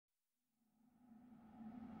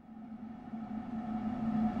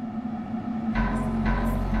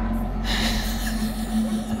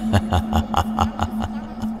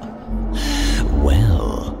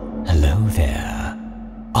Well, hello there.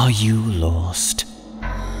 Are you lost?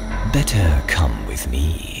 Better come with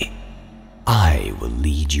me. I will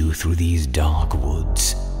lead you through these dark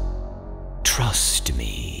woods. Trust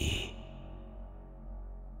me.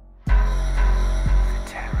 The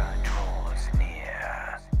terror draws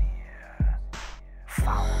near.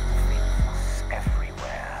 Foul things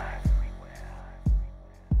everywhere.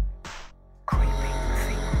 Creeping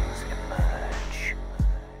things emerge.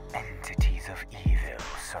 Entities of evil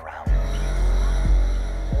surround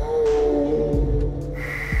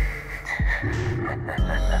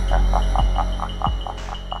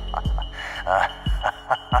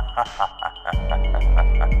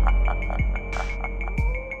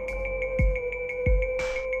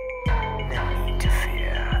No need to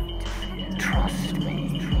fear. Trust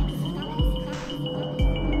me.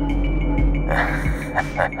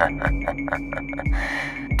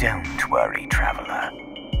 Don't worry, traveler.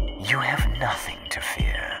 You have nothing to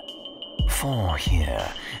fear. For here,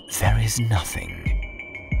 there is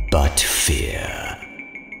nothing but fear.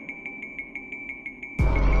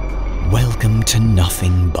 Welcome to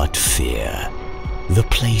Nothing But Fear, the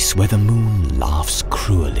place where the moon laughs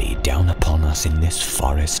cruelly down upon us in this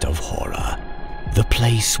forest of horror, the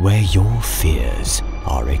place where your fears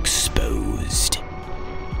are exposed.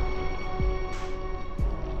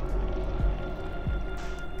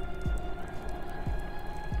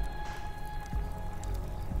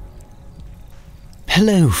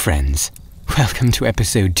 Hello, friends. Welcome to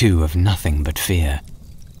episode 2 of Nothing But Fear.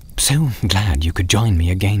 So glad you could join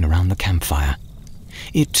me again around the campfire.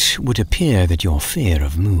 It would appear that your fear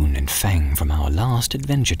of Moon and Fang from our last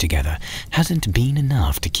adventure together hasn't been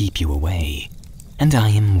enough to keep you away, and I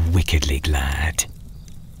am wickedly glad.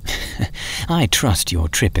 I trust your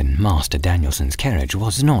trip in Master Danielson's carriage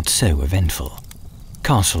was not so eventful.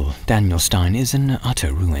 Castle Danielson is an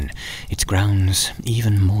utter ruin, its grounds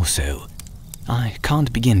even more so. I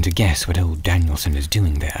can't begin to guess what old Danielson is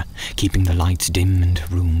doing there, keeping the lights dim and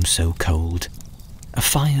rooms so cold.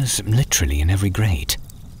 Fires literally in every grate,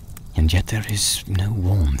 and yet there is no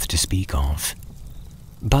warmth to speak of.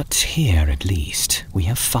 But here, at least, we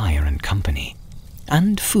have fire and company,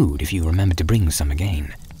 and food if you remember to bring some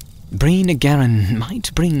again. Brina Garin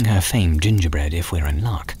might bring her famed gingerbread if we're in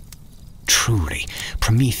luck. Truly,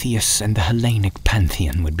 Prometheus and the Hellenic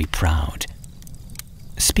pantheon would be proud.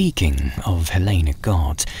 Speaking of Hellenic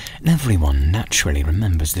gods, everyone naturally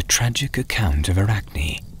remembers the tragic account of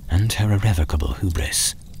Arachne and her irrevocable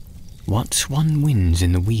hubris. What one wins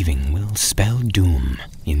in the weaving will spell doom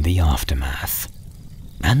in the aftermath.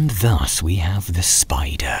 And thus we have the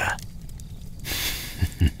spider.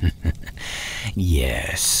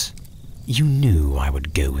 Yes, you knew I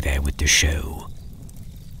would go there with the show.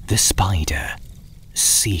 The spider,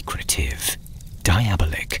 secretive,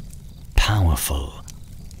 diabolic, powerful,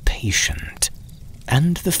 patient,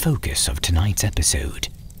 and the focus of tonight's episode.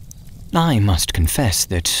 I must confess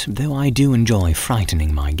that, though I do enjoy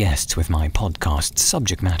frightening my guests with my podcast's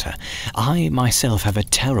subject matter, I myself have a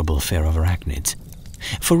terrible fear of arachnids.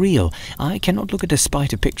 For real, I cannot look at a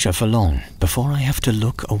spider picture for long before I have to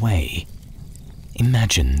look away.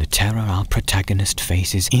 Imagine the terror our protagonist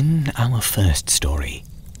faces in our first story,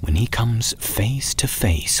 when he comes face to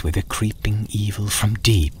face with a creeping evil from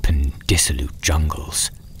deep and dissolute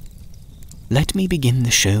jungles. Let me begin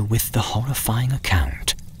the show with the horrifying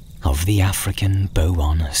account of the African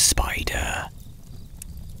Bowana spider.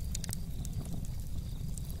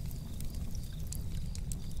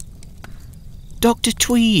 Dr.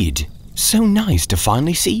 Tweed, so nice to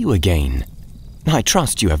finally see you again. I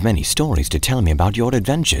trust you have many stories to tell me about your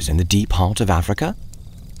adventures in the deep heart of Africa.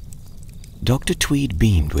 Dr. Tweed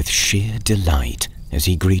beamed with sheer delight as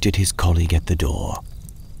he greeted his colleague at the door.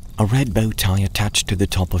 A red bow tie attached to the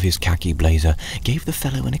top of his khaki blazer gave the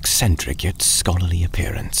fellow an eccentric yet scholarly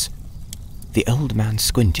appearance. The old man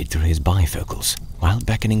squinted through his bifocals while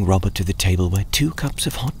beckoning Robert to the table where 2 cups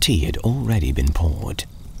of hot tea had already been poured.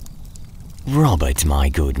 "Robert, my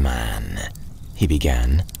good man," he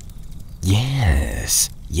began. Yes,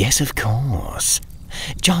 of course.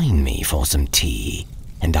 Join me for some tea,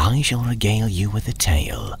 and I shall regale you with a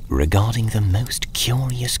tale regarding the most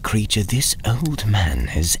curious creature this old man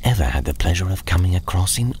has ever had the pleasure of coming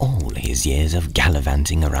across in all his years of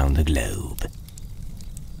gallivanting around the globe.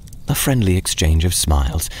 A friendly exchange of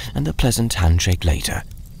smiles and a pleasant handshake later,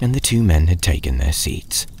 and the 2 men had taken their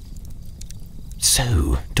seats.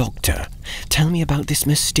 "So, Doctor, tell me about this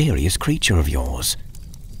mysterious creature of yours."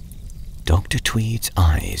 Dr. Tweed's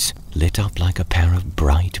eyes lit up like a pair of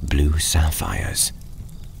bright blue sapphires.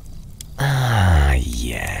 "Ah,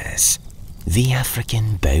 yes. The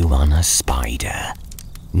African Bowana spider,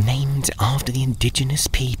 named after the indigenous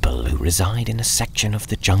people who reside in a section of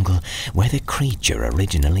the jungle where the creature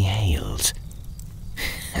originally hails.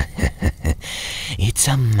 It's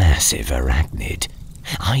a massive arachnid.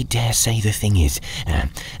 I dare say the thing is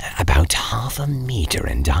about 1/2 meter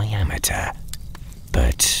in diameter.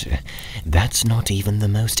 But that's not even the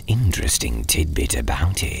most interesting tidbit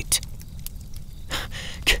about it.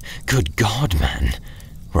 Good God, man,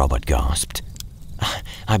 Robert gasped.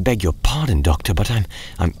 I beg your pardon, Doctor, but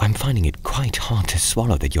I'm finding it quite hard to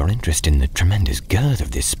swallow that your interest in the tremendous girth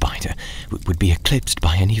of this spider would be eclipsed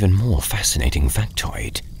by an even more fascinating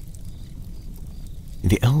factoid.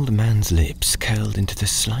 The old man's lips curled into the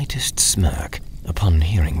slightest smirk upon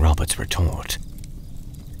hearing Robert's retort.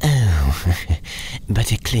 Oh,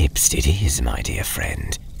 but eclipsed it is, my dear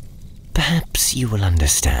friend. Perhaps you will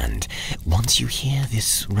understand once you hear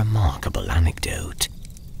this remarkable anecdote.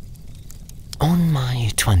 On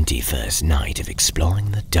my 21st night of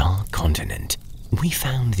exploring the Dark Continent, we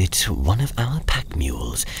found that one of our pack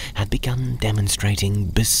mules had begun demonstrating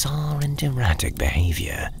bizarre and erratic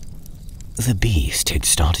behavior. The beast had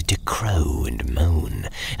started to crow and moan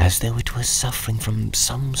as though it was suffering from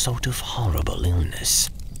some sort of horrible illness.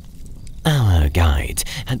 Our guides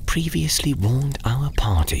had previously warned our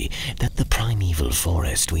party that the primeval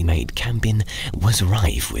forest we made camp in was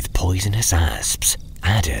rife with poisonous asps,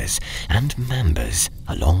 adders, and mambas,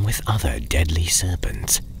 along with other deadly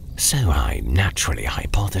serpents. So I naturally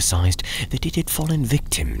hypothesized that it had fallen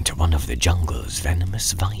victim to one of the jungle's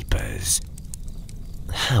venomous vipers.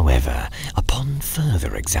 However, upon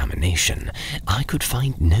further examination, I could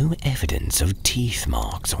find no evidence of teeth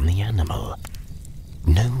marks on the animal.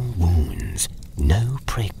 No wounds, no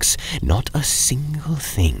pricks, not a single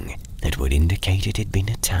thing that would indicate it had been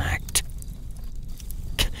attacked.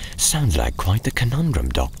 Sounds like quite the conundrum,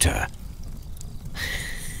 Doctor.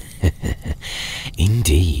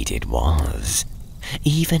 Indeed it was.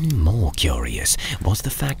 Even more curious was the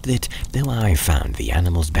fact that, though I found the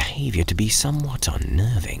animal's behavior to be somewhat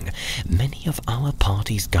unnerving, many of our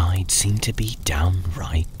party's guides seemed to be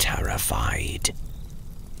downright terrified.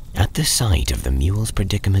 At the sight of the mule's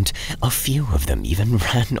predicament, a few of them even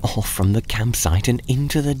ran off from the campsite and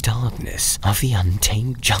into the darkness of the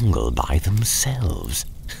untamed jungle by themselves.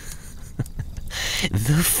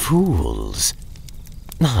 The fools!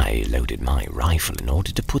 I loaded my rifle in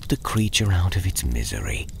order to put the creature out of its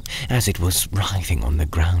misery, as it was writhing on the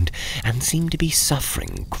ground and seemed to be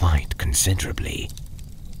suffering quite considerably.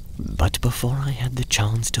 But before I had the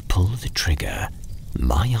chance to pull the trigger,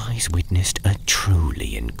 my eyes witnessed a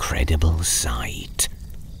truly incredible sight.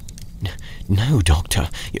 No, Doctor,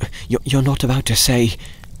 you're not about to say...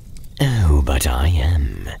 Oh, but I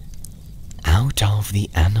am. Out of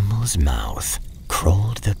the animal's mouth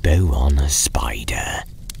crawled the Bowana spider.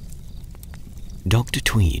 Dr.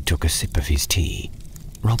 Tweed took a sip of his tea.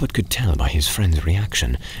 Robert could tell by his friend's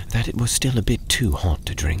reaction that it was still a bit too hot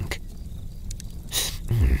to drink.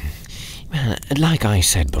 Well, like I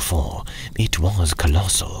said before, it was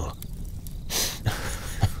colossal.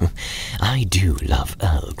 I do love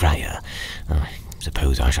Earl Grey. I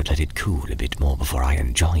suppose I should let it cool a bit more before I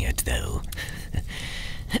enjoy it, though.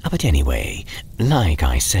 But anyway, like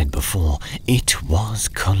I said before, it was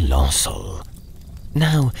colossal.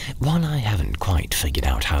 Now, while I haven't quite figured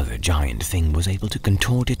out how the giant thing was able to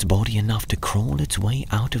contort its body enough to crawl its way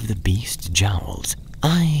out of the beast's jowls,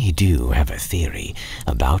 I do have a theory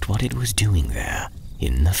about what it was doing there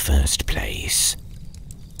in the first place.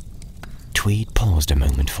 Tweed paused a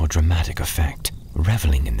moment for dramatic effect,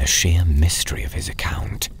 reveling in the sheer mystery of his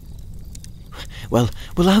account. Well,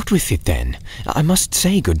 out with it then. I must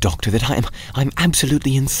say, good doctor, that I'm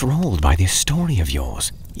absolutely enthralled by this story of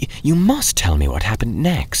yours. You must tell me what happened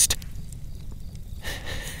next.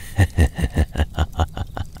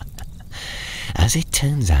 As it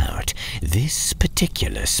turns out, this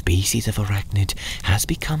particular species of arachnid has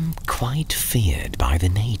become quite feared by the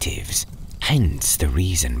natives. Hence the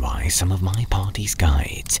reason why some of my party's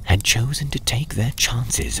guides had chosen to take their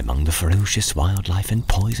chances among the ferocious wildlife and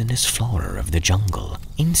poisonous flora of the jungle,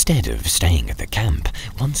 instead of staying at the camp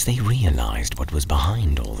once they realized what was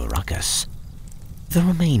behind all the ruckus. The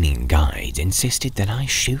remaining guides insisted that I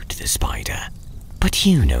shoot the spider. But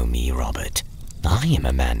you know me, Robert. I am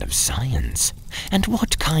a man of science, and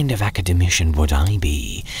what kind of academician would I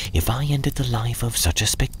be if I ended the life of such a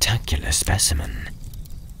spectacular specimen?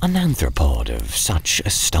 An anthropod of such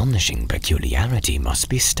astonishing peculiarity must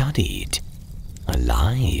be studied.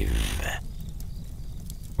 Alive.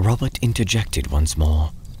 Robert interjected once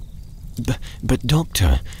more. But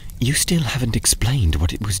Doctor, you still haven't explained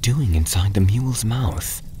what it was doing inside the mule's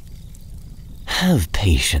mouth. Have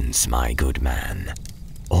patience, my good man.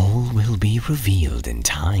 All will be revealed in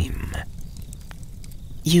time.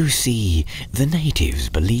 You see, the natives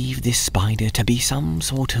believe this spider to be some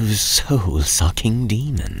sort of soul-sucking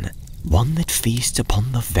demon, one that feasts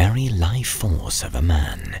upon the very life force of a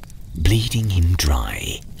man, bleeding him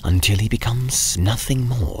dry until he becomes nothing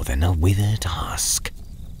more than a withered husk.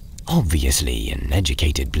 Obviously, an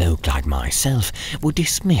educated bloke like myself would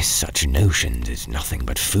dismiss such notions as nothing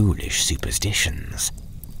but foolish superstitions.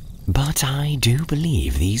 But I do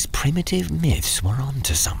believe these primitive myths were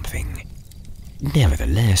onto something.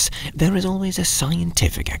 Nevertheless, there is always a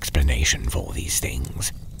scientific explanation for these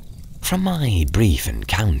things. From my brief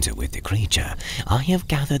encounter with the creature, I have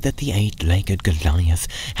gathered that the eight-legged Goliath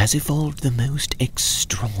has evolved the most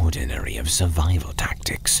extraordinary of survival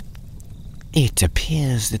tactics. It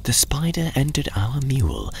appears that the spider entered our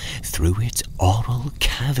mule through its oral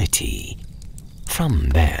cavity. From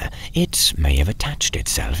there, it may have attached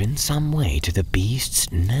itself in some way to the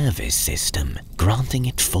beast's nervous system, granting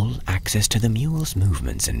it full access to the mule's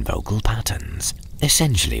movements and vocal patterns,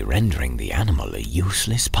 essentially rendering the animal a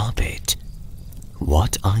useless puppet.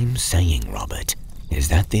 What I'm saying, Robert, is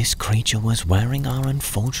that this creature was wearing our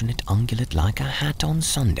unfortunate ungulate like a hat on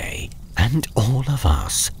Sunday, and all of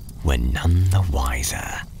us were none the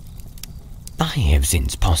wiser. I have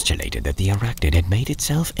since postulated that the arachnid had made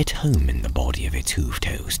itself at home in the body of its hoofed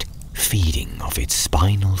host, feeding off its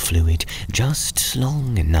spinal fluid just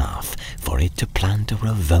long enough for it to plant a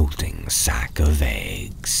revolting sack of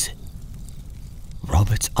eggs.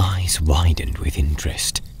 Robert's eyes widened with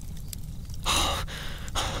interest.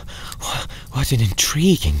 What an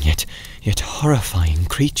intriguing yet horrifying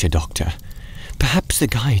creature, Doctor. Perhaps the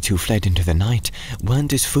guides who fled into the night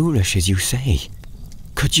weren't as foolish as you say.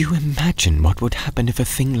 Could you imagine what would happen if a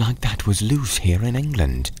thing like that was loose here in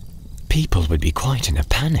England? People would be quite in a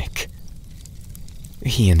panic.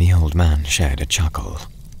 He and the old man shared a chuckle.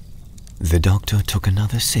 The doctor took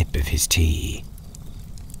another sip of his tea.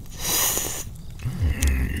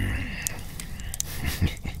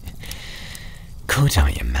 Could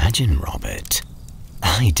I imagine, Robert?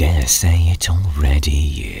 I dare say it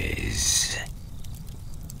already is.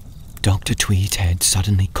 Dr. Tweed's head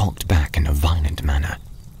suddenly cocked back in a violent manner,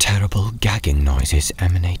 terrible gagging noises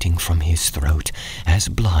emanating from his throat as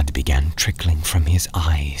blood began trickling from his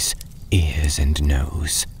eyes, ears and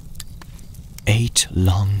nose. 8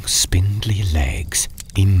 long, spindly legs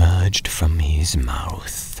emerged from his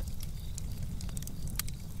mouth.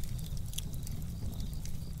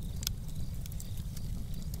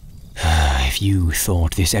 If you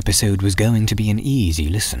thought this episode was going to be an easy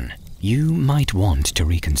listen, you might want to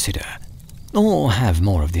reconsider. Or have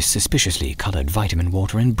more of this suspiciously coloured vitamin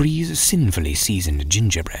water and Bree's sinfully seasoned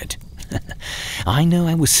gingerbread. I know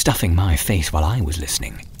I was stuffing my face while I was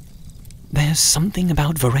listening. There's something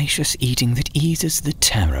about voracious eating that eases the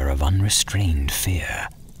terror of unrestrained fear.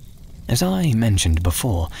 As I mentioned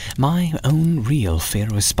before, my own real fear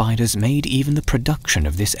of spiders made even the production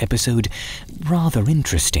of this episode rather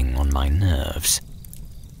interesting on my nerves.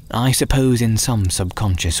 I suppose in some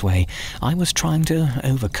subconscious way I was trying to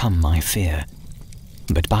overcome my fear.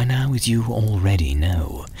 But by now, as you already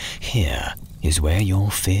know, here is where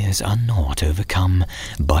your fears are not overcome,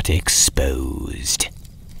 but exposed.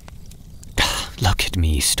 Look at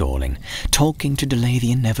me stalling, talking to delay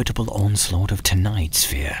the inevitable onslaught of tonight's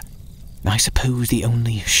fear. I suppose the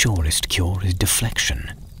only surest cure is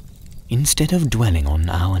deflection. Instead of dwelling on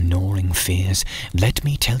our gnawing fears, let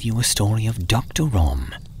me tell you a story of Dr.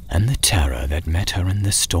 Rom and the terror that met her in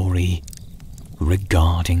the story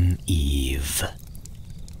regarding Eve.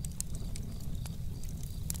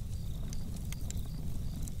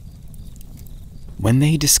 When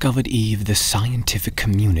they discovered Eve, the scientific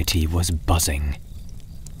community was buzzing.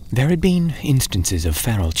 There had been instances of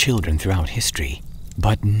feral children throughout history,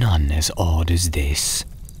 but none as odd as this.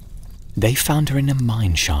 They found her in a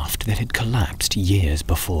mine shaft that had collapsed years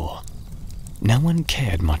before. No one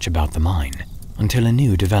cared much about the mine until a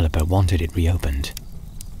new developer wanted it reopened.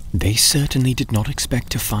 They certainly did not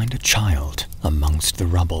expect to find a child amongst the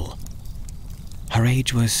rubble. Her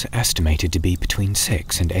age was estimated to be between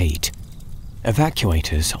 6 and 8.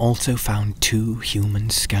 Evacuators also found 2 human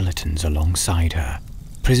skeletons alongside her,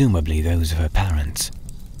 presumably those of her parents.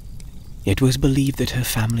 It was believed that her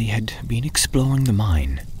family had been exploring the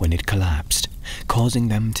mine when it collapsed, causing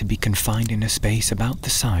them to be confined in a space about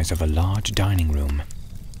the size of a large dining room.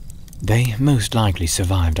 They most likely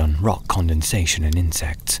survived on rock condensation and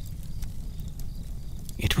insects.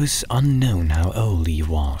 It was unknown how old Eve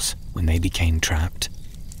was when they became trapped.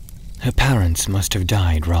 Her parents must have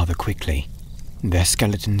died rather quickly. Their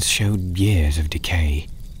skeletons showed years of decay.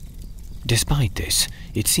 Despite this,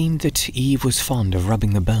 it seemed that Eve was fond of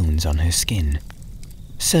rubbing the bones on her skin.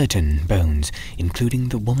 Certain bones, including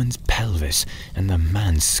the woman's pelvis and the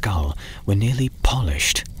man's skull, were nearly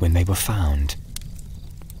polished when they were found.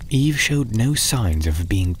 Eve showed no signs of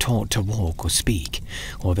being taught to walk or speak,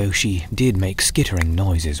 although she did make skittering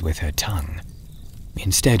noises with her tongue.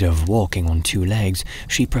 Instead of walking on two legs,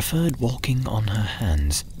 she preferred walking on her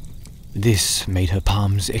hands. This made her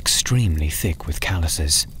palms extremely thick with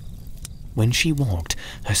calluses. When she walked,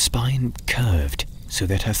 her spine curved so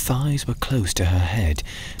that her thighs were close to her head,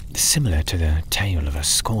 similar to the tail of a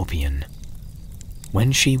scorpion.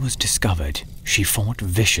 When she was discovered, she fought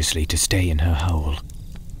viciously to stay in her hole.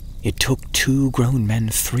 It took 2 grown men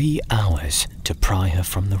 3 hours to pry her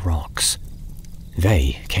from the rocks.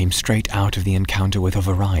 They came straight out of the encounter with a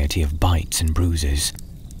variety of bites and bruises.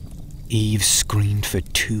 Eve screamed for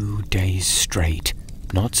 2 days straight,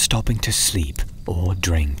 not stopping to sleep or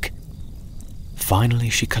drink. Finally,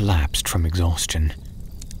 she collapsed from exhaustion.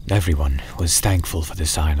 Everyone was thankful for the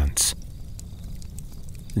silence.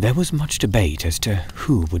 There was much debate as to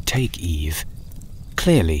who would take Eve.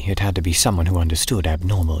 Clearly, it had to be someone who understood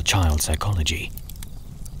abnormal child psychology.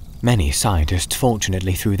 Many scientists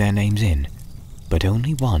fortunately threw their names in, but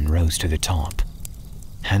only one rose to the top: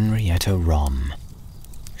 Henrietta Rom.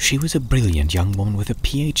 She was a brilliant young woman with a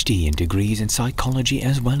PhD in degrees in psychology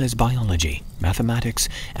as well as biology, mathematics,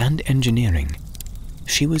 and engineering.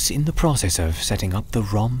 She was in the process of setting up the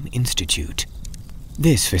Rom Institute.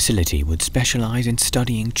 This facility would specialize in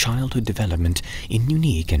studying childhood development in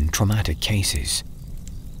unique and traumatic cases.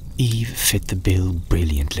 Eve fit the bill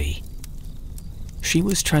brilliantly. She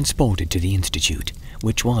was transported to the institute,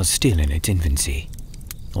 which was still in its infancy.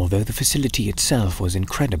 Although the facility itself was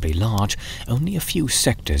incredibly large, only a few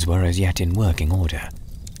sectors were as yet in working order.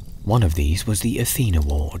 One of these was the Athena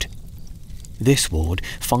ward. This ward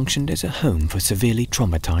functioned as a home for severely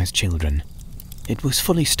traumatized children. It was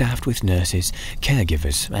fully staffed with nurses,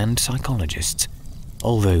 caregivers, and psychologists.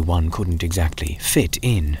 Although one couldn't exactly fit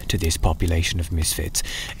in to this population of misfits,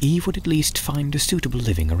 Eve would at least find a suitable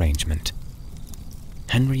living arrangement.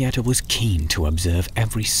 Henrietta was keen to observe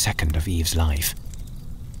every second of Eve's life.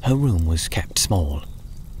 Her room was kept small.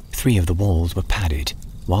 3 of the walls were padded,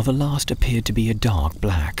 while the last appeared to be a dark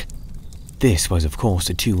black. This was of course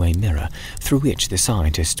a 2-way mirror through which the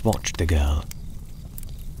scientists watched the girl.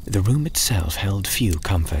 The room itself held few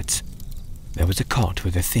comforts. There was a cot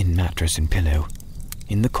with a thin mattress and pillow.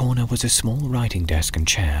 In the corner was a small writing desk and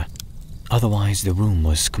chair. Otherwise the room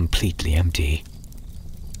was completely empty.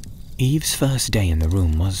 Eve's first day in the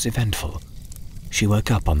room was eventful. She woke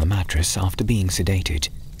up on the mattress after being sedated.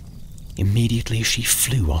 Immediately she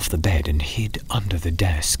flew off the bed and hid under the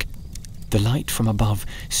desk. The light from above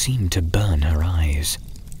seemed to burn her eyes.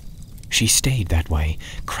 She stayed that way,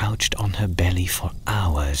 crouched on her belly for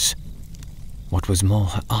hours. What was more,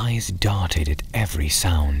 her eyes darted at every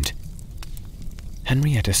sound.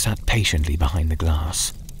 Henrietta sat patiently behind the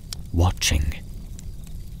glass, watching.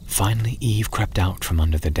 Finally, Eve crept out from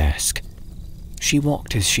under the desk. She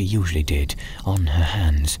walked as she usually did, on her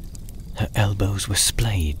hands. Her elbows were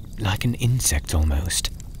splayed, like an insect almost.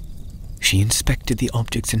 She inspected the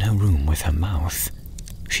objects in her room with her mouth.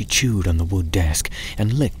 She chewed on the wood desk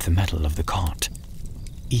and licked the metal of the cot.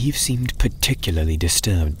 Eve seemed particularly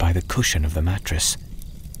disturbed by the cushion of the mattress.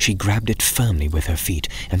 She grabbed it firmly with her feet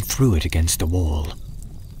and threw it against the wall.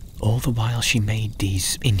 All the while she made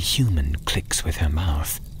these inhuman clicks with her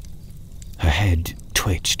mouth. Her head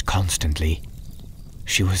twitched constantly.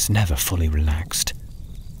 She was never fully relaxed.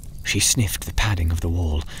 She sniffed the padding of the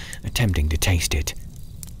wall, attempting to taste it.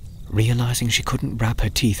 Realizing she couldn't wrap her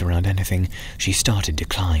teeth around anything, she started to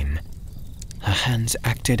climb. Her hands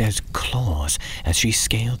acted as claws as she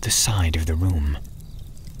scaled the side of the room.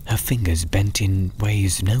 Her fingers bent in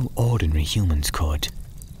ways no ordinary humans could.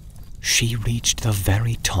 She reached the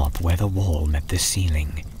very top where the wall met the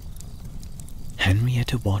ceiling.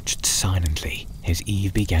 Henrietta watched silently as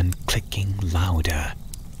Eve began clicking louder.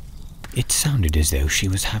 It sounded as though she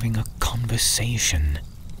was having a conversation.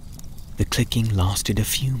 The clicking lasted a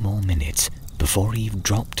few more minutes before Eve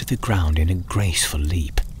dropped to the ground in a graceful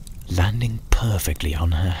leap, landing perfectly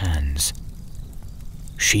on her hands.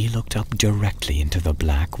 She looked up directly into the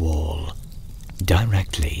black wall,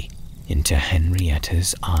 directly into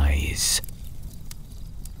Henrietta's eyes.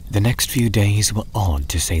 The next few days were odd,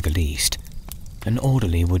 to say the least. An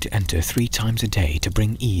orderly would enter 3 times a day to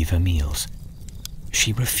bring Eve her meals.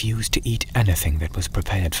 She refused to eat anything that was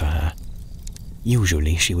prepared for her.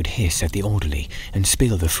 Usually she would hiss at the orderly and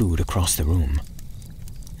spill the food across the room.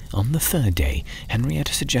 On the 3rd day,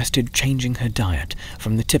 Henrietta suggested changing her diet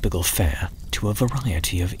from the typical fare to a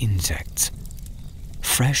variety of insects.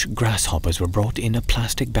 Fresh grasshoppers were brought in a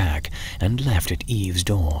plastic bag and left at Eve's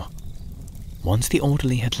door. Once the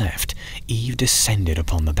orderly had left, Eve descended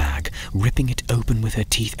upon the bag, ripping it open with her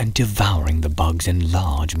teeth and devouring the bugs in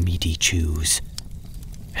large, meaty chews.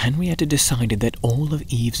 Henrietta decided that all of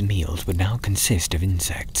Eve's meals would now consist of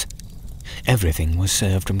insects. Everything was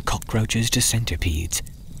served from cockroaches to centipedes.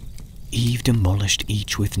 Eve demolished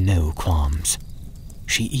each with no qualms.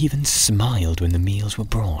 She even smiled when the meals were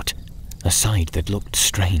brought, a sight that looked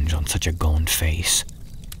strange on such a gaunt face.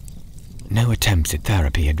 No attempts at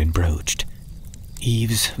therapy had been broached.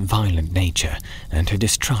 Eve's violent nature and her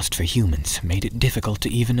distrust for humans made it difficult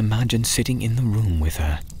to even imagine sitting in the room with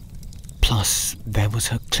her. Plus, there was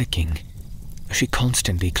her clicking. She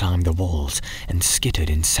constantly climbed the walls and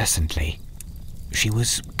skittered incessantly. She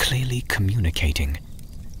was clearly communicating,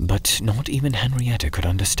 but not even Henrietta could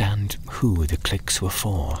understand who the clicks were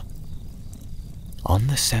for. On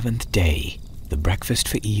the 7th day, the breakfast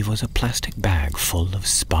for Eve was a plastic bag full of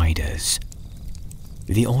spiders.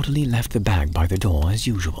 The orderly left the bag by the door as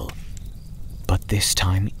usual, but this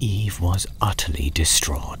time Eve was utterly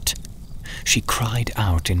distraught. She cried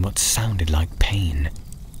out in what sounded like pain.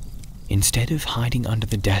 Instead of hiding under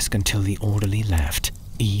the desk until the orderly left,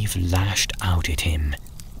 Eve lashed out at him.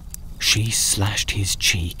 She slashed his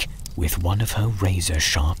cheek with one of her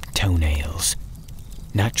razor-sharp toenails.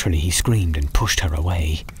 Naturally, he screamed and pushed her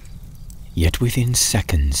away. Yet within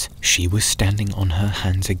seconds, she was standing on her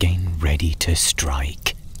hands again, ready to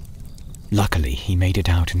strike. Luckily, he made it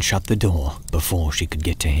out and shut the door before she could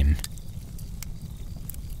get to him.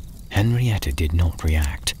 Henrietta did not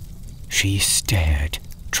react. She stared,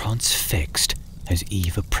 transfixed, as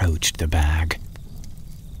Eve approached the bag.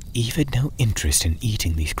 Eve had no interest in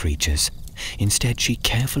eating these creatures. Instead, she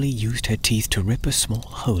carefully used her teeth to rip a small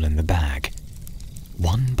hole in the bag.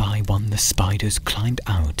 One by one, the spiders climbed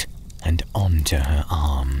out and onto her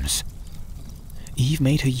arms. Eve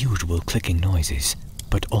made her usual clicking noises,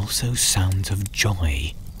 but also sounds of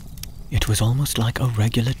joy. It was almost like a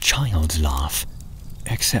regular child's laugh,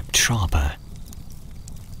 except sharper.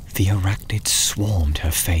 The arachnid swarmed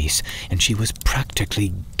her face, and she was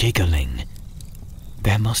practically giggling.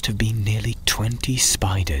 There must have been nearly 20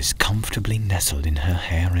 spiders comfortably nestled in her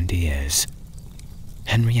hair and ears.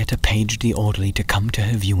 Henrietta paged the orderly to come to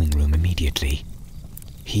her viewing room immediately.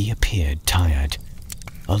 He appeared tired.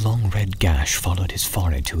 A long red gash followed his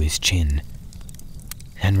forehead to his chin.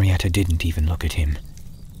 Henrietta didn't even look at him.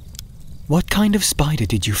 "What kind of spider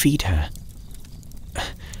did you feed her?"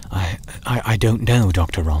 I don't know,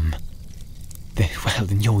 Dr. Rom." Well,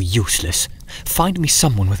 then you're useless. Find me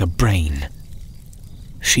someone with a brain."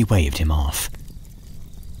 She waved him off.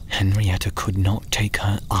 Henrietta could not take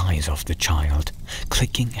her eyes off the child,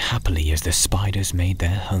 clicking happily as the spiders made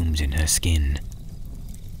their homes in her skin.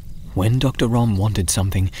 When Dr. Rom wanted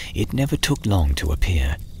something, it never took long to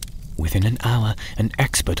appear. Within an hour, an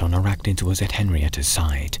expert on arachnids was at Henrietta's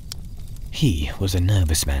side. He was a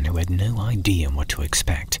nervous man who had no idea what to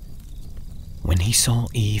expect. When he saw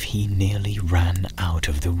Eve, he nearly ran out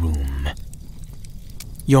of the room.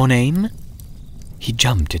 "Your name?" He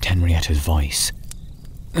jumped at Henrietta's voice.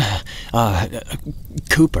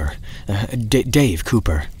 Cooper. Dave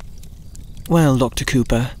Cooper." "Well, Dr.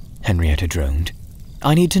 Cooper," Henrietta droned,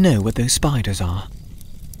 "I need to know what those spiders are."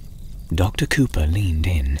 Dr. Cooper leaned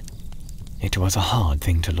in. It was a hard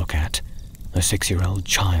thing to look at. A 6-year-old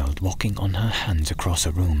child walking on her hands across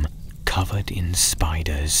a room, covered in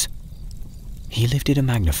spiders. He lifted a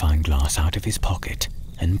magnifying glass out of his pocket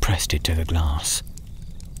and pressed it to the glass.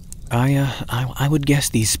 I would guess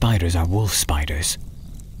these spiders are wolf spiders."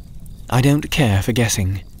 "I don't care for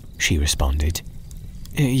guessing," she responded.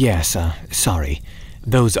 Yes, sorry.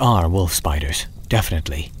 Those are wolf spiders,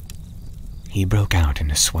 definitely." He broke out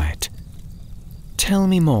in a sweat. "Tell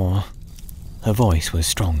me more." Her voice was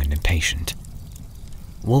strong and impatient.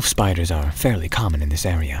 "Wolf spiders are fairly common in this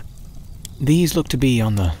area. These look to be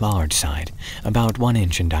on the large side, about 1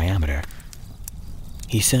 inch in diameter."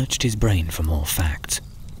 He searched his brain for more facts.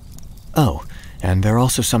 "Oh, and they're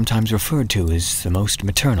also sometimes referred to as the most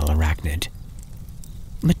maternal arachnid."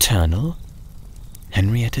 "Maternal?"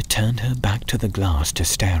 Henrietta turned her back to the glass to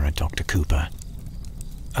stare at Dr. Cooper.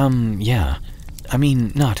 Yeah. I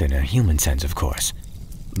mean, not in a human sense, of course.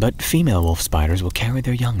 But female wolf spiders will carry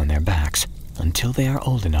their young on their backs until they are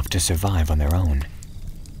old enough to survive on their own.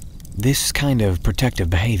 This kind of protective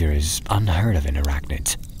behavior is unheard of in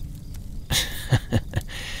arachnids.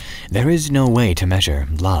 There is no way to measure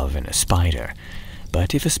love in a spider,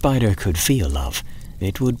 but if a spider could feel love,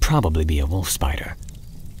 it would probably be a wolf spider.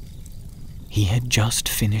 He had just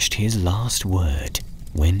finished his last word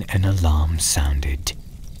when an alarm sounded.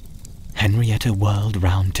 Henrietta whirled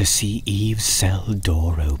round to see Eve's cell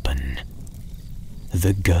door open.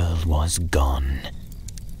 The girl was gone.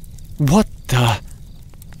 "What the—"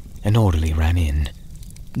 An orderly ran in.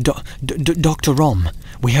 Dr. Rom,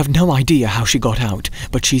 we have no idea how she got out,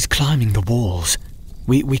 but she's climbing the walls.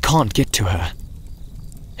 We can't get to her."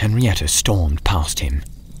 Henrietta stormed past him.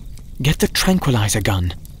 "Get the tranquilizer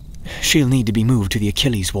gun. She'll need to be moved to the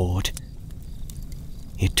Achilles ward."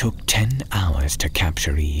 It took 10 hours to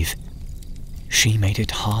capture Eve. She made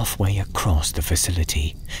it halfway across the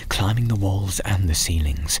facility, climbing the walls and the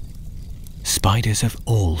ceilings. Spiders of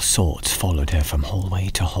all sorts followed her from hallway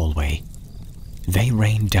to hallway. They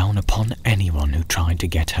rained down upon anyone who tried to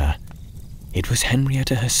get her. It was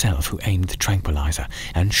Henrietta herself who aimed the tranquilizer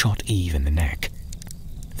and shot Eve in the neck.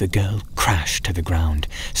 The girl crashed to the ground,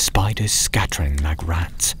 spiders scattering like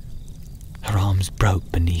rats. Her arms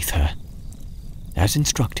broke beneath her. As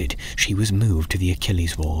instructed, she was moved to the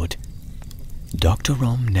Achilles ward. Dr.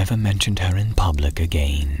 Rom never mentioned her in public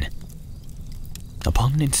again.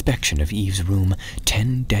 Upon an inspection of Eve's room,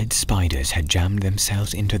 10 dead spiders had jammed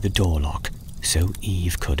themselves into the door lock, so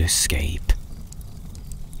Eve could escape.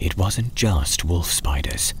 It wasn't just wolf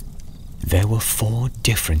spiders. There were 4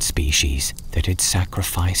 different species that had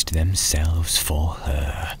sacrificed themselves for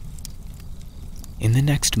her. In the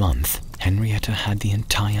next month, Henrietta had the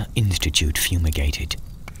entire institute fumigated.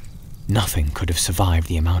 Nothing could have survived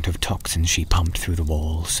the amount of toxins she pumped through the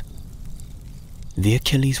walls. The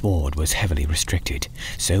Achilles ward was heavily restricted,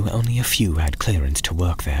 so only a few had clearance to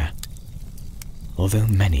work there. Although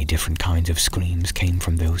many different kinds of screams came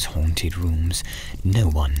from those haunted rooms, no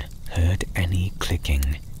one heard any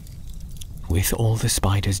clicking. With all the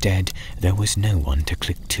spiders dead, there was no one to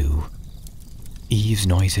click to. Eve's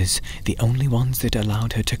noises, the only ones that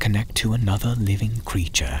allowed her to connect to another living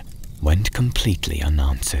creature, went completely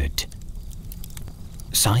unanswered.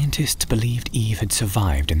 Scientists believed Eve had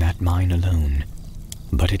survived in that mine alone,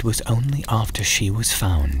 but it was only after she was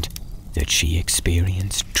found that she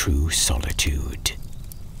experienced true solitude.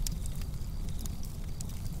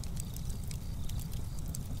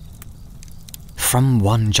 From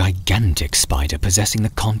one gigantic spider possessing the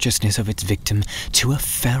consciousness of its victim to a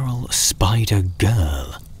feral spider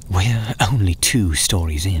girl, we're only 2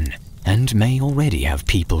 stories in, and may already have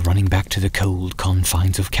people running back to the cold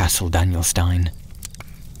confines of Castle Danielstein.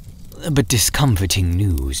 But discomforting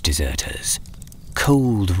news, deserters.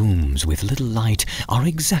 Cold rooms with little light are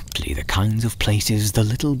exactly the kinds of places the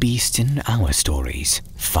little beasts in our stories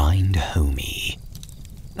find homey.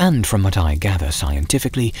 And from what I gather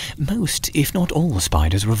scientifically, most, if not all,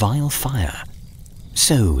 spiders revile fire.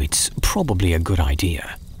 So it's probably a good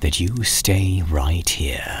idea that you stay right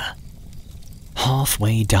here.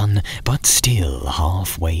 Halfway done, but still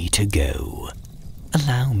halfway to go.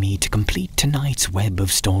 Allow me to complete tonight's web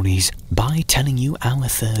of stories by telling you our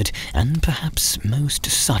third and perhaps most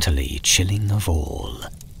subtly chilling of all.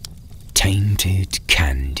 Tainted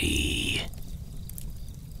Candy.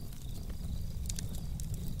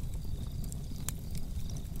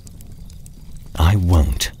 I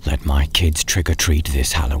won't let my kids trick-or-treat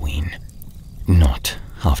this Halloween. Not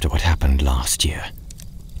after what happened last year.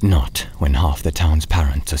 Not when half the town's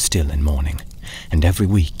parents are still in mourning, and every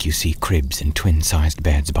week you see cribs and twin-sized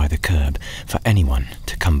beds by the curb for anyone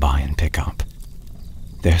to come by and pick up.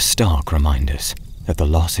 They're stark reminders that the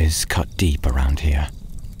losses cut deep around here.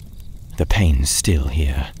 The pain's still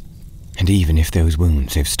here, and even if those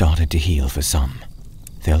wounds have started to heal for some,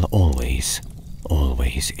 they'll always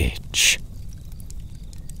itch.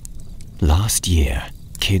 Last year,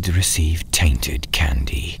 kids received tainted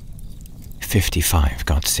candy. 55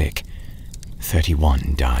 got sick,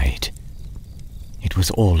 31 died. It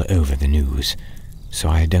was all over the news, so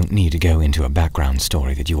I don't need to go into a background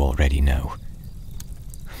story that you already know.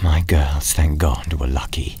 My girls, thank God, were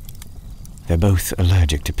lucky. They're both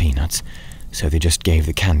allergic to peanuts, so they just gave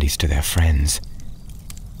the candies to their friends.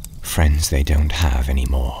 Friends they don't have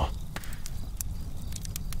anymore.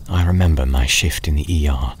 I remember my shift in the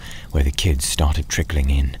ER, where the kids started trickling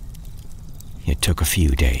in. It took a few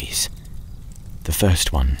days. The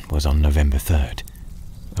first one was on November 3rd.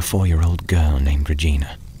 A 4-year-old girl named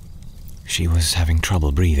Regina. She was having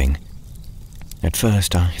trouble breathing. At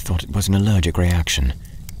first I thought it was an allergic reaction,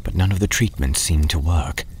 but none of the treatments seemed to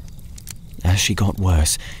work. As she got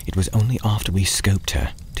worse, it was only after we scoped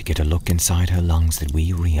her to get a look inside her lungs that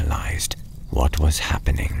we realized what was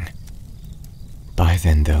happening. By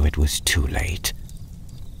then, though, it was too late.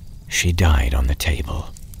 She died on the table.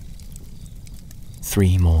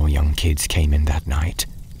 3 more young kids came in that night.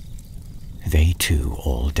 They too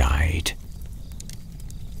all died.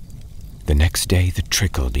 The next day, the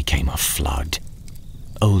trickle became a flood.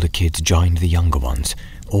 Older kids joined the younger ones,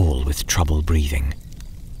 all with trouble breathing.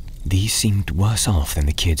 These seemed worse off than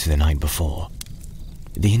the kids the night before.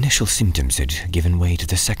 The initial symptoms had given way to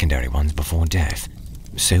the secondary ones before death,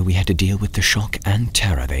 so we had to deal with the shock and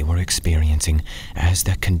terror they were experiencing as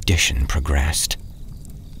their condition progressed.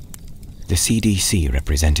 The CDC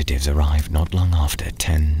representatives arrived not long after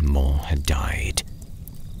 10 more had died,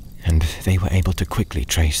 and they were able to quickly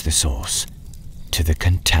trace the source to the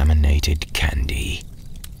contaminated candy.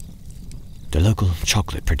 The local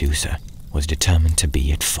chocolate producer was determined to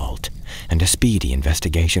be at fault, and a speedy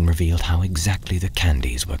investigation revealed how exactly the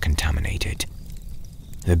candies were contaminated.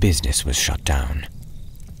 The business was shut down.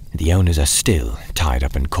 The owners are still tied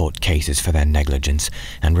up in court cases for their negligence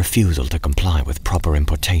and refusal to comply with proper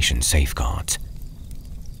importation safeguards.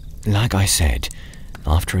 Like I said,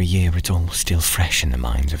 after a year it's all still fresh in the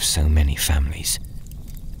minds of so many families.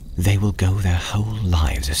 They will go their whole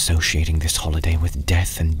lives associating this holiday with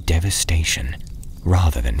death and devastation,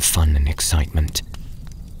 rather than fun and excitement.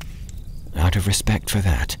 Out of respect for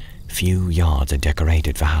that, few yards are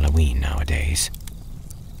decorated for Halloween nowadays.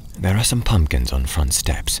 There are some pumpkins on front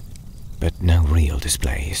steps, but no real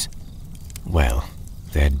displays. Well,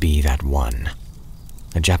 there'd be that one.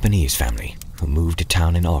 A Japanese family who moved to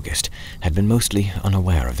town in August had been mostly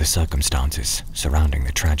unaware of the circumstances surrounding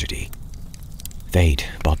the tragedy. They'd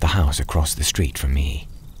bought the house across the street from me.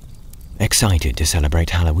 Excited to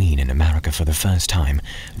celebrate Halloween in America for the first time,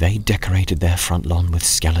 they decorated their front lawn with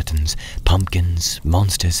skeletons, pumpkins,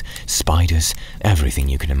 monsters, spiders, everything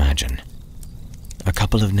you can imagine. A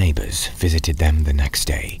couple of neighbors visited them the next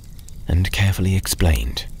day and carefully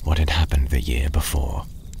explained what had happened the year before.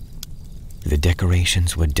 The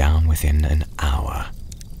decorations were down within an hour.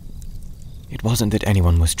 It wasn't that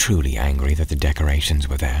anyone was truly angry that the decorations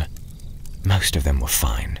were there. Most of them were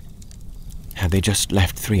fine. Had they just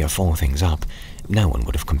left 3 or 4 things up, no one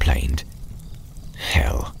would have complained.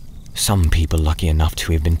 Hell, some people lucky enough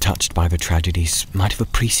to have been touched by the tragedies might have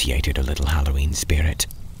appreciated a little Halloween spirit.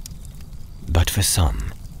 But for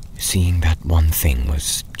some, seeing that one thing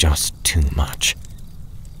was just too much.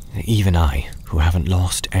 Even I, who haven't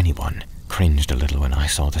lost anyone, cringed a little when I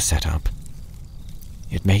saw the setup.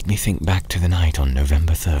 It made me think back to the night on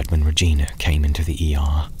November 3rd when Regina came into the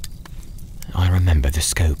ER. I remember the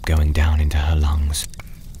scope going down into her lungs.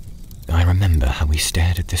 I remember how we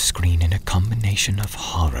stared at the screen in a combination of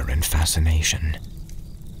horror and fascination.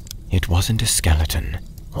 It wasn't a skeleton,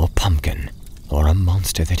 or pumpkin, or a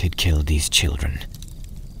monster that had killed these children.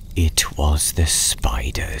 It was the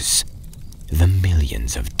spiders. The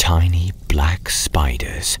millions of tiny black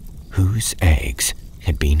spiders whose eggs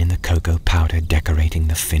had been in the cocoa powder decorating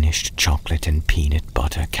the finished chocolate and peanut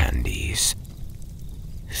butter candies.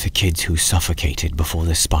 The kids who suffocated before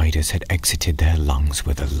the spiders had exited their lungs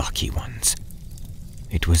were the lucky ones.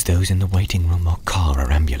 It was those in the waiting room or car or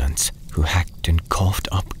ambulance who hacked and coughed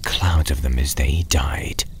up clouds of them as they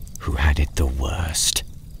died, who had it the worst.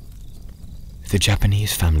 The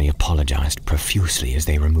Japanese family apologized profusely as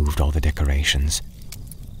they removed all the decorations.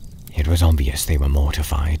 It was obvious they were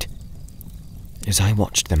mortified. As I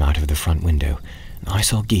watched them out of the front window, I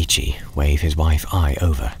saw Gichi wave his wife Ai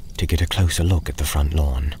over to get a closer look at the front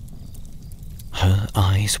lawn. Her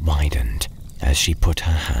eyes widened as she put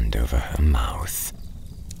her hand over her mouth.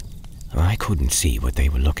 I couldn't see what they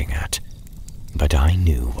were looking at, but I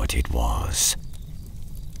knew what it was.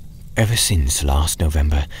 Ever since last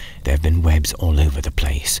November, there have been webs all over the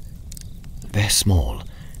place. They're small,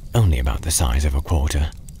 only about the size of a quarter,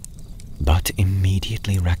 but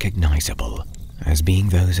immediately recognizable as being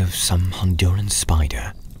those of some Honduran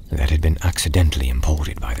spider that had been accidentally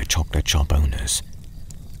imported by the chocolate shop owners.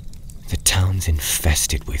 The town's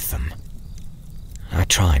infested with them. I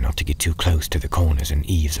try not to get too close to the corners and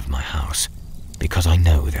eaves of my house, because I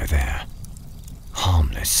know they're there.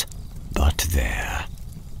 Harmless, but there.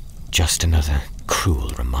 Just another cruel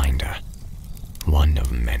reminder. One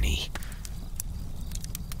of many.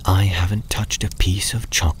 I haven't touched a piece of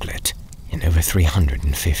chocolate in over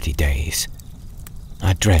 350 days.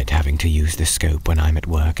 I dread having to use the scope when I'm at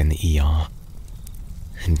work in the ER.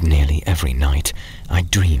 And nearly every night, I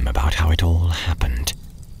dream about how it all happened,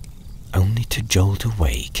 only to jolt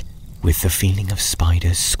awake with the feeling of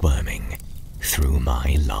spiders squirming through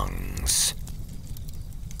my lungs.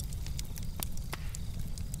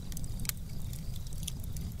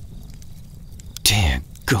 Dear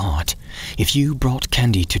God, if you brought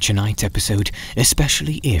candy to tonight's episode,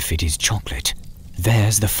 especially if it is chocolate,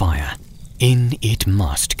 there's the fire. In it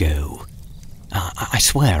must go. I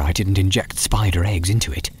swear I didn't inject spider eggs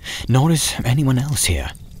into it, nor has anyone else here.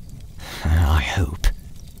 I hope.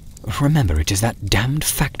 Remember, it is that damned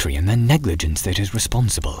factory and their negligence that is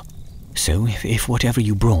responsible. So if whatever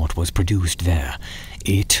you brought was produced there,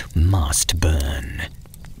 it must burn.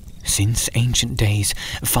 Since ancient days,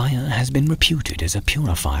 fire has been reputed as a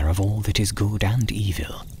purifier of all that is good and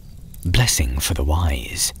evil. Blessing for the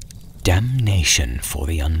wise, damnation for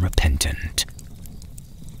the unrepentant.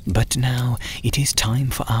 But now it is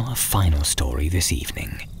time for our final story this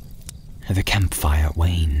evening. The campfire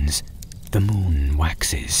wanes, the moon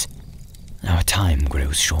waxes. Our time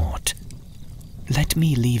grows short. Let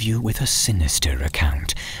me leave you with a sinister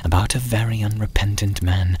account about a very unrepentant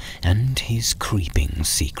man and his creeping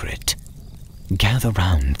secret. Gather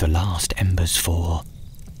round the last embers for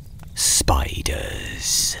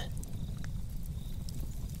spiders.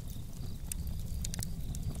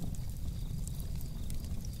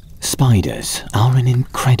 Spiders are an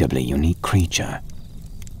incredibly unique creature.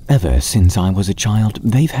 Ever since I was a child,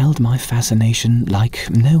 they've held my fascination like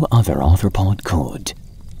no other arthropod could.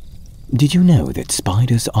 Did you know that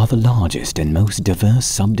spiders are the largest and most diverse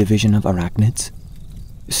subdivision of arachnids?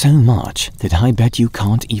 So much that I bet you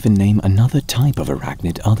can't even name another type of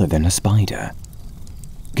arachnid other than a spider.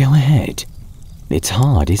 Go ahead. It's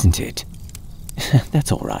hard, isn't it?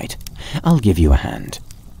 That's all right. I'll give you a hand.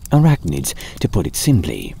 Arachnids, to put it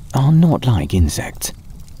simply, are not like insects.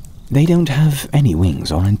 They don't have any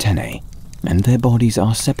wings or antennae, and their bodies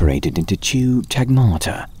are separated into two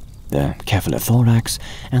tagmata, the cephalothorax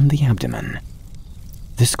and the abdomen.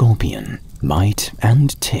 The scorpion, mite,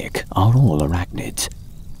 and tick are all arachnids,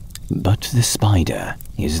 but the spider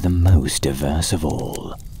is the most diverse of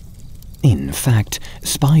all. In fact,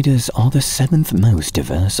 spiders are the 7th most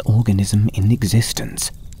diverse organism in existence,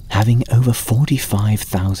 having over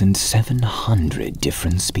 45,700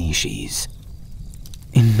 different species.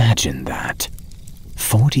 Imagine that.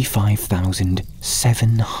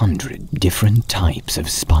 45,700 different types of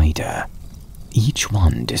spider, each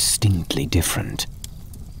one distinctly different,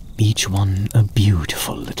 each one a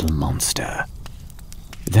beautiful little monster.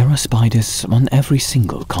 There are spiders on every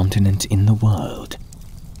single continent in the world.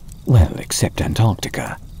 Well, except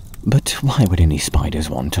Antarctica. But why would any spiders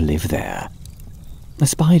want to live there? A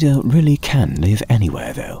spider really can live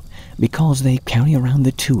anywhere though, because they carry around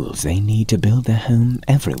the tools they need to build their home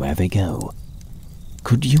everywhere they go.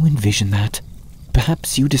 Could you envision that?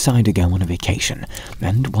 Perhaps you decide to go on a vacation,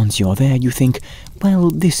 and once you're there you think, well,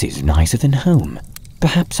 this is nicer than home.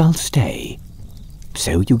 Perhaps I'll stay.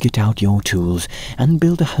 So you get out your tools and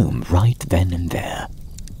build a home right then and there.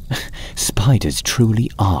 Spiders truly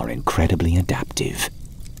are incredibly adaptive.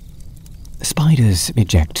 Spiders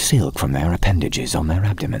eject silk from their appendages on their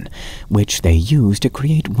abdomen, which they use to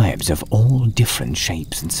create webs of all different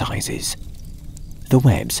shapes and sizes. The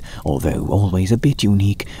webs, although always a bit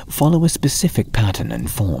unique, follow a specific pattern and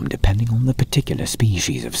form depending on the particular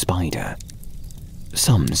species of spider.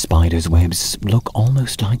 Some spiders' webs look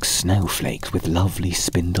almost like snowflakes with lovely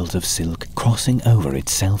spindles of silk crossing over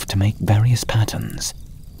itself to make various patterns,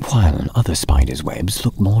 while other spiders' webs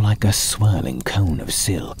look more like a swirling cone of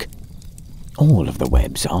silk. All of the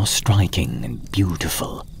webs are striking and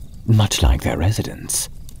beautiful, much like their residents.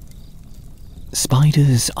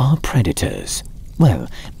 Spiders are predators, well,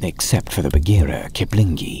 except for the Bagheera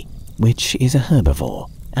kiplingi, which is a herbivore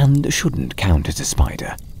and shouldn't count as a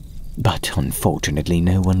spider. But unfortunately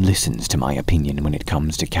no one listens to my opinion when it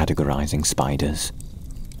comes to categorizing spiders.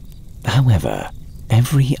 However,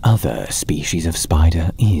 every other species of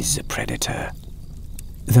spider is a predator.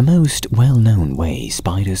 The most well-known way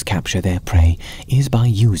spiders capture their prey is by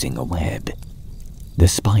using a web. The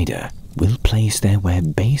spider will place their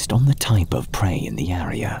web based on the type of prey in the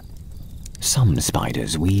area. Some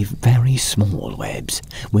spiders weave very small webs,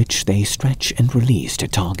 which they stretch and release to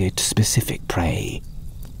target specific prey.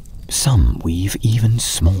 Some weave even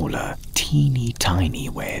smaller, teeny-tiny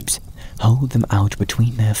webs, hold them out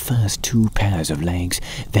between their first 2 pairs of legs,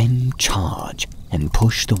 then charge and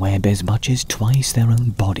push the web as much as twice their own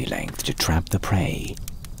body length to trap the prey.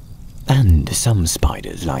 And some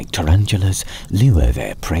spiders, like tarantulas, lure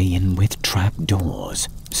their prey in with trap doors,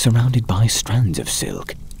 surrounded by strands of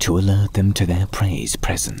silk, to alert them to their prey's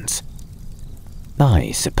presence.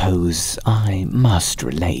 I suppose I must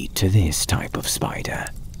relate to this type of spider.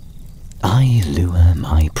 I lure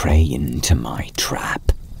my prey into my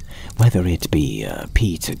trap, whether it be a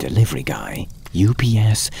pizza delivery guy,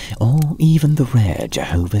 UPS, or even the rare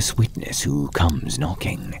Jehovah's Witness who comes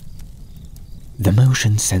knocking. The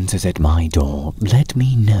motion sensors at my door let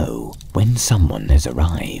me know when someone has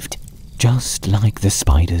arrived, just like the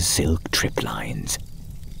spider's silk trip lines.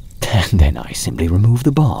 And then I simply remove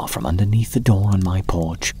the bar from underneath the door on my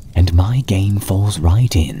porch, and my game falls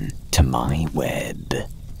right in to my web.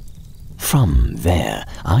 From there,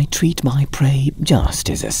 I treat my prey just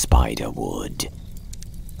as a spider would.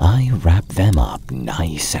 I wrap them up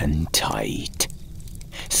nice and tight.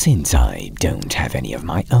 Since I don't have any of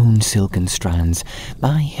my own silken strands,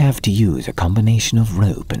 I have to use a combination of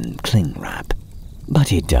rope and cling wrap,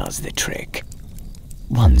 but it does the trick.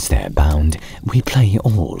 Once they're bound, we play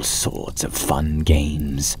all sorts of fun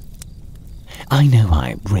games. I know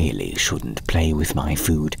I really shouldn't play with my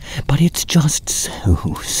food, but it's just so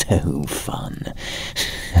fun.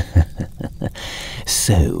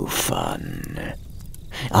 So fun.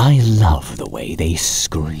 I love the way they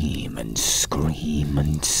scream and scream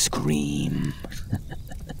and scream.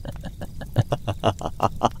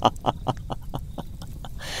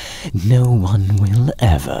 No one will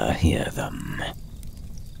ever hear them.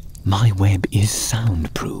 My web is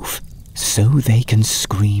soundproof, so they can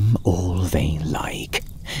scream all they like,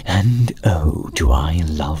 and oh, do I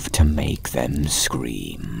love to make them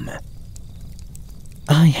scream.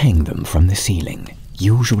 I hang them from the ceiling,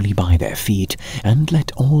 usually by their feet, and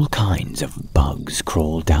let all kinds of bugs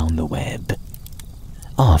crawl down the web.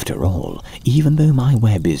 After all, even though my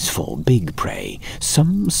web is for big prey,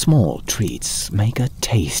 some small treats make a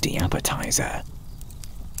tasty appetizer.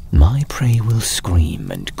 My prey will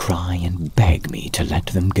scream and cry and beg me to let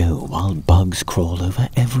them go while bugs crawl over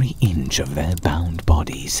every inch of their bound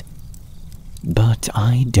bodies. But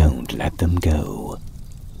I don't let them go.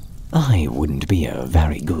 I wouldn't be a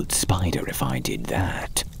very good spider if I did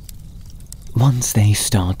that. Once they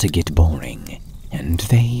start to get boring, and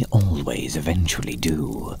they always eventually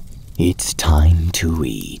do, it's time to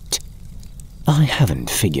eat. I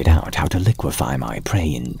haven't figured out how to liquefy my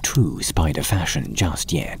prey in true spider fashion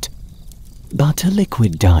just yet. But a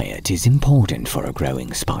liquid diet is important for a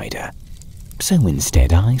growing spider, so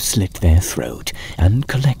instead I slit their throat and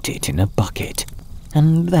collect it in a bucket,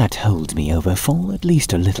 and that holds me over for at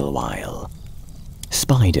least a little while.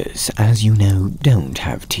 Spiders, as you know, don't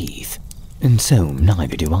have teeth, and so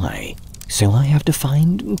neither do I, so I have to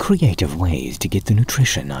find creative ways to get the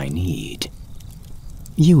nutrition I need.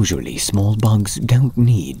 Usually small bugs don't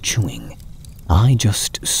need chewing. I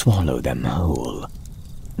just swallow them whole,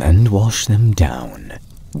 and wash them down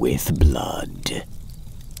with blood.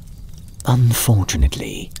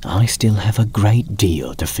 Unfortunately, I still have a great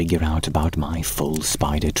deal to figure out about my full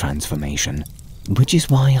spider transformation, which is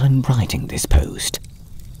why I'm writing this post.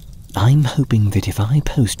 I'm hoping that if I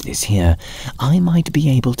post this here, I might be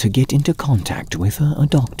able to get into contact with a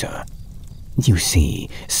doctor. You see,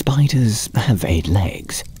 spiders have 8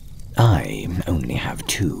 legs. I only have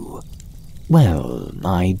 2. Well,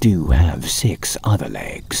 I do have 6 other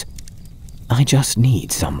legs. I just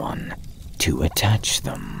need someone to attach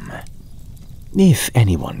them. If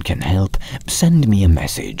anyone can help, send me a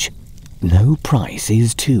message. No price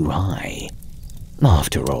is too high.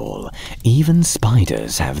 After all, even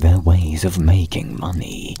spiders have their ways of making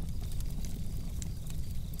money.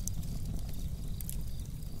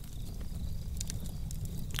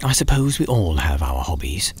 I suppose we all have our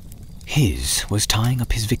hobbies. His was tying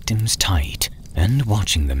up his victims tight and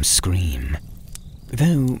watching them scream.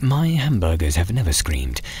 Though my hamburgers have never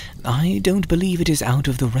screamed, I don't believe it is out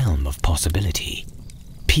of the realm of possibility.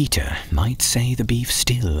 Peter might say the beef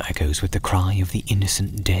still echoes with the cry of the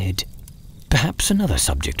innocent dead. Perhaps another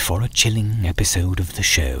subject for a chilling episode of the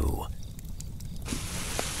show.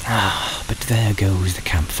 But there goes the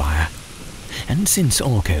campfire. And since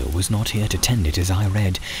Orko was not here to tend it as I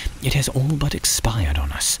read, it has all but expired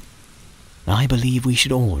on us. I believe we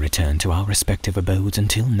should all return to our respective abodes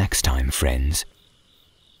until next time, friends.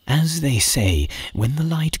 As they say, when the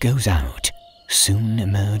light goes out, soon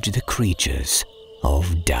emerge the creatures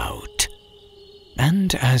of doubt.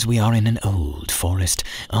 And as we are in an old forest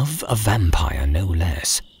of a vampire no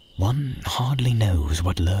less, one hardly knows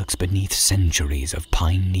what lurks beneath centuries of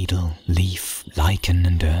pine needle, leaf, lichen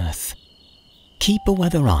and earth. Keep a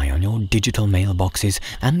weather eye on your digital mailboxes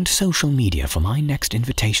and social media for my next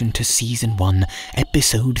invitation to Season 1,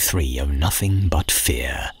 Episode 3 of Nothing But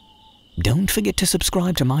Fear. Don't forget to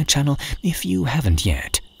subscribe to my channel if you haven't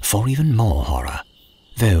yet, for even more horror.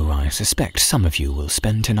 Though I suspect some of you will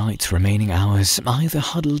spend tonight's remaining hours either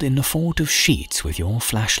huddled in a fort of sheets with your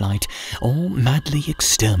flashlight or madly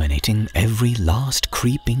exterminating every last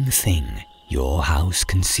creeping thing your house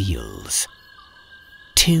conceals.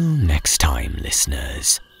 Till next time,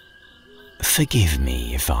 listeners. Forgive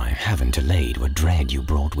me if I haven't allayed what dread you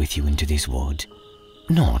brought with you into this wood.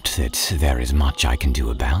 Not that there is much I can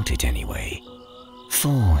do about it anyway.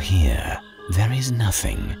 For here, there is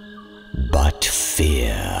nothing but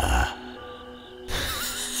fear.